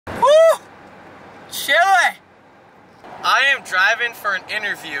chilly. I am driving for an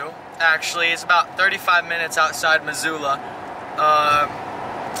interview, actually. It's about 35 minutes outside Missoula.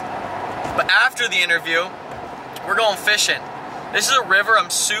 But after the interview, we're going fishing. This is a river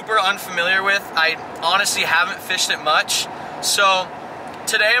I'm super unfamiliar with. I honestly haven't fished it much. So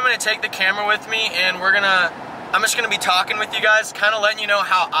today I'm gonna take the camera with me and I'm just gonna be talking with you guys, kind of letting you know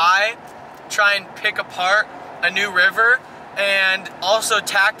how I try and pick apart a new river, and also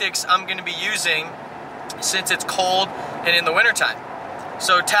tactics I'm gonna be using since it's cold and in the wintertime.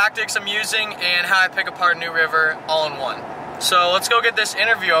 So tactics I'm using and how I pick apart a new river all in one. So let's go get this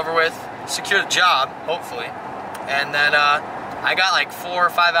interview over with, secure the job, hopefully. And then I got like 4 or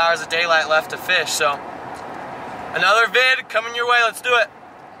 5 hours of daylight left to fish, so another vid coming your way, let's do it.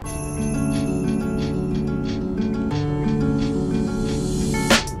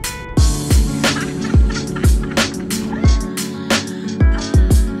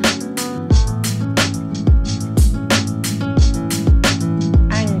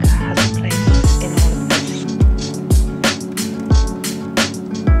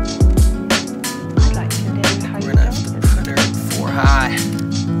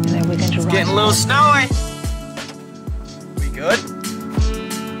 Getting a little snowy. We good?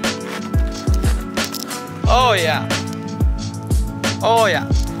 Oh yeah. Oh yeah.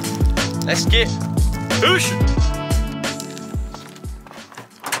 Let's get fishing.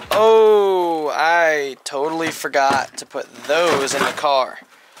 Oh, I totally forgot to put those in the car.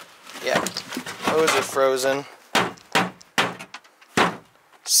 Yeah, those are frozen.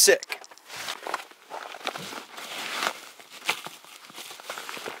 Sick.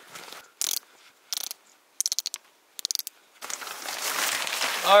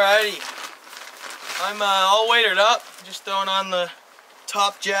 Alrighty, I'm all weighted up, just throwing on the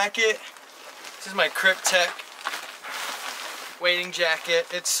top jacket. This is my Cryptek wading jacket.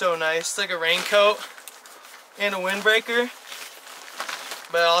 It's so nice. It's like a raincoat and a windbreaker,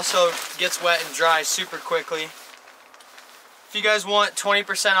 but it also gets wet and dry super quickly. If you guys want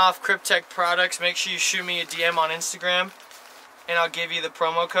 20% off Cryptek products, make sure you shoot me a DM on Instagram and I'll give you the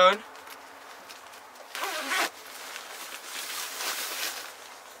promo code.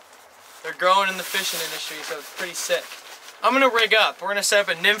 They're growing in the fishing industry, so it's pretty sick. I'm gonna rig up. We're gonna set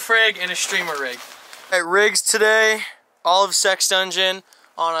up a nymph rig and a streamer rig. Alright, rigs today, olive sex dungeon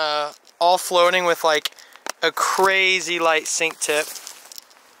on all floating with like a crazy light sink tip.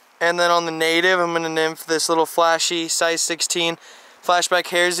 And then on the native, I'm gonna nymph this little flashy size 16 flashback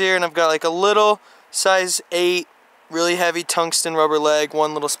hare's ear, and I've got like a little size 8 really heavy tungsten rubber leg,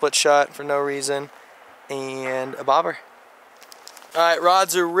 one little split shot for no reason, and a bobber. Alright,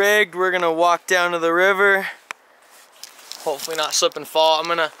 rods are rigged. We're gonna walk down to the river. Hopefully not slip and fall. I'm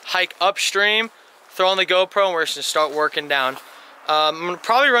gonna hike upstream, throw on the GoPro, and we're just gonna start working down. I'm gonna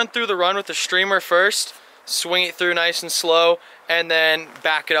probably run through the run with the streamer first, swing it through nice and slow, and then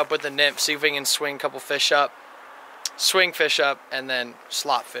back it up with the nymph, see if we can swing a couple fish up, swing fish up, and then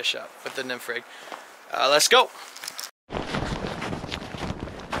slop fish up with the nymph rig. Let's go.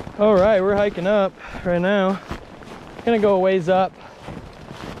 Alright, we're hiking up right now. Gonna go a ways up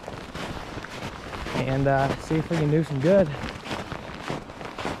and see if we can do some good.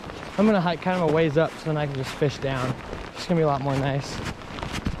 I'm gonna hike kind of a ways up so then I can just fish down. It's gonna be a lot more nice.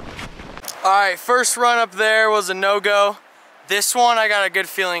 Alright, first run up there was a no-go. This one I got a good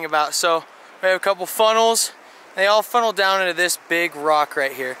feeling about. So we have a couple funnels. They all funnel down into this big rock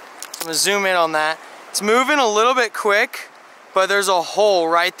right here. So I'm gonna zoom in on that. It's moving a little bit quick, but there's a hole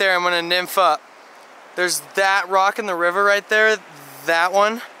right there I'm gonna nymph up. There's that rock in the river right there, that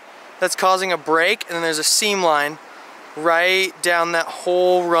one, that's causing a break, and then there's a seam line right down that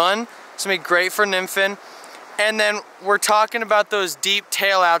whole run. It's gonna be great for nymphing. And then we're talking about those deep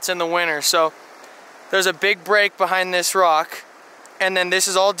tail outs in the winter. So there's a big break behind this rock, and then this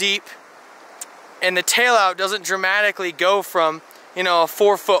is all deep, and the tail out doesn't dramatically go from, you know, a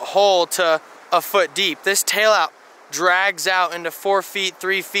 4-foot hole to a foot deep. This tail out drags out into 4 feet,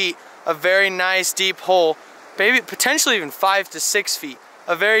 3 feet, a very nice deep hole, maybe potentially even 5 to 6 feet,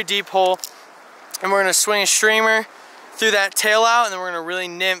 a very deep hole. And we're gonna swing a streamer through that tail out, and then we're gonna really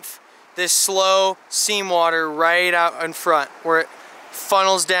nymph this slow seam water right out in front, where it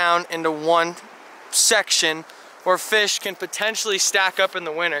funnels down into one section where fish can potentially stack up in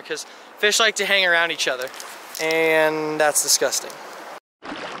the winter, because fish like to hang around each other, and that's disgusting.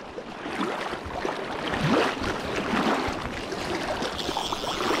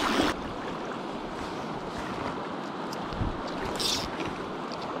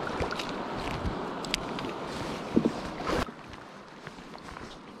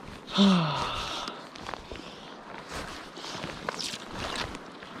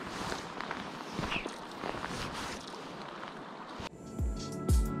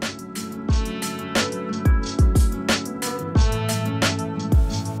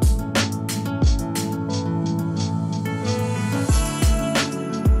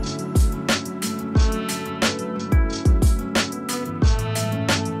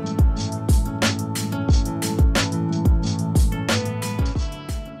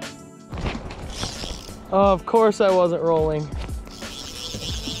 Oh, of course I wasn't rolling.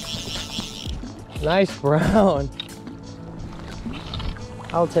 Nice brown.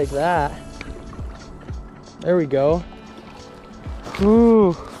 I'll take that. There we go.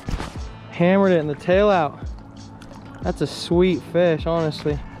 Ooh, hammered it in the tail out. That's a sweet fish,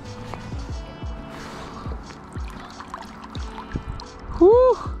 honestly.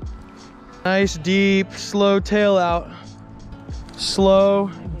 Whew. Nice, deep, slow tail out.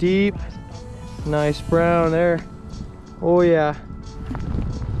 Slow, deep, nice brown there. Oh yeah.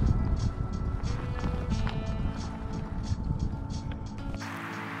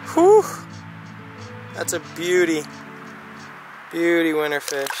 Whew. That's a beauty. Beauty winter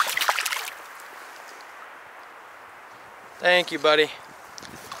fish. Thank you, buddy.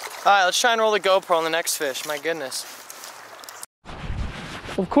 All right, let's try and roll the GoPro on the next fish. My goodness.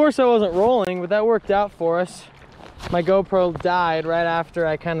 Of course I wasn't rolling, but that worked out for us. My GoPro died right after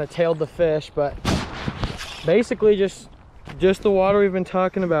I kind of tailed the fish, but basically just the water we've been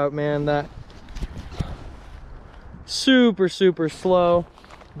talking about, man. That super, super slow,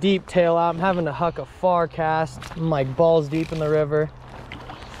 deep tail out. I'm having to huck a far cast. I'm like balls deep in the river.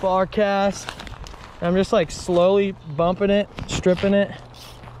 Far cast. I'm just like slowly bumping it, stripping it.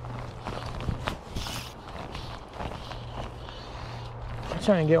 I'm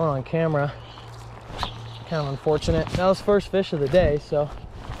trying to get one on camera. Kind of unfortunate. That was first fish of the day, so.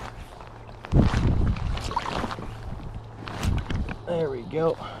 There we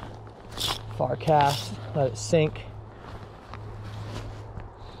go. Far cast, let it sink.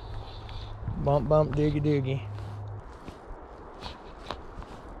 Bump, bump, doogie, doogie.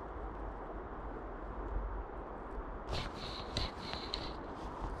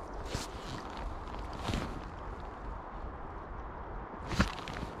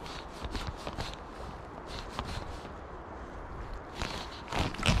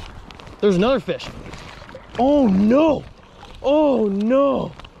 There's another fish. Oh no! Oh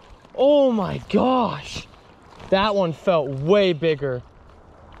no! Oh my gosh! That one felt way bigger.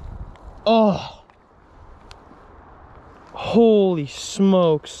 Oh! Holy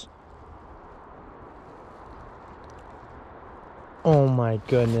smokes! Oh my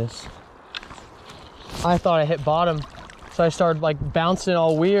goodness. I thought I hit bottom, so I started like bouncing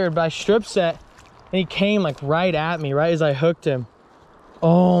all weird, but I strip set and he came like right at me, right as I hooked him.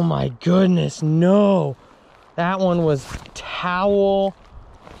 Oh my goodness, no. That one was towel,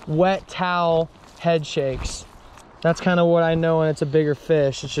 wet towel head shakes. That's kind of what I know when it's a bigger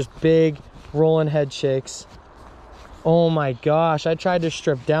fish. It's just big rolling head shakes. Oh my gosh, I tried to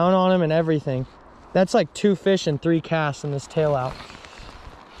strip down on him and everything. That's like 2 fish and 3 casts in this tail out.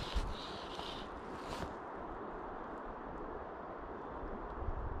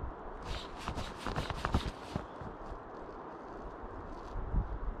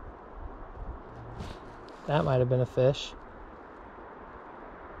 That might have been a fish.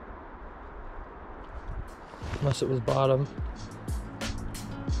 Unless it was bottom.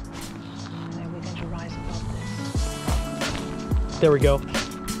 We're going to rise above this. There we go.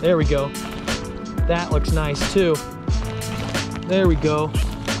 There we go. That looks nice too. There we go.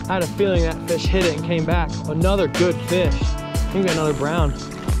 I had a feeling that fish hit it and came back. Another good fish. I think we got another brown.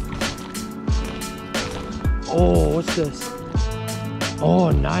 Oh, what's this?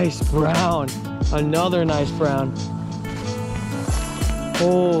 Oh, nice brown. Another nice brown.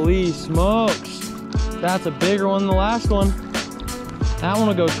 Holy smokes. That's a bigger one than the last one. That one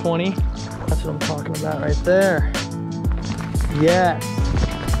will go 20. That's what I'm talking about right there. Yes.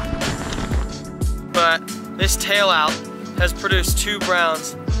 But this tail out has produced 2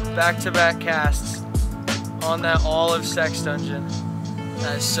 browns, back-to-back casts on that olive sex dungeon.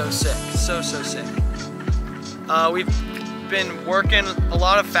 That is so sick, so sick. We've been working a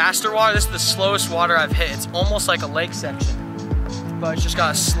lot of faster water. This is the slowest water I've hit. It's almost like a lake section, but it's just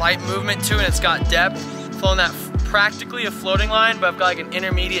got a slight movement to it. It's got depth. Flown that practically a floating line, but I've got like an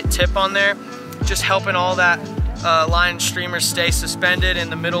intermediate tip on there, just helping all that line streamers stay suspended in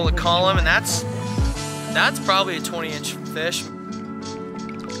the middle of the column, and that's probably a 20-inch fish.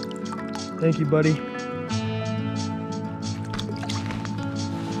 Thank you, buddy.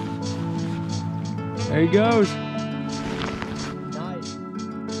 There he goes.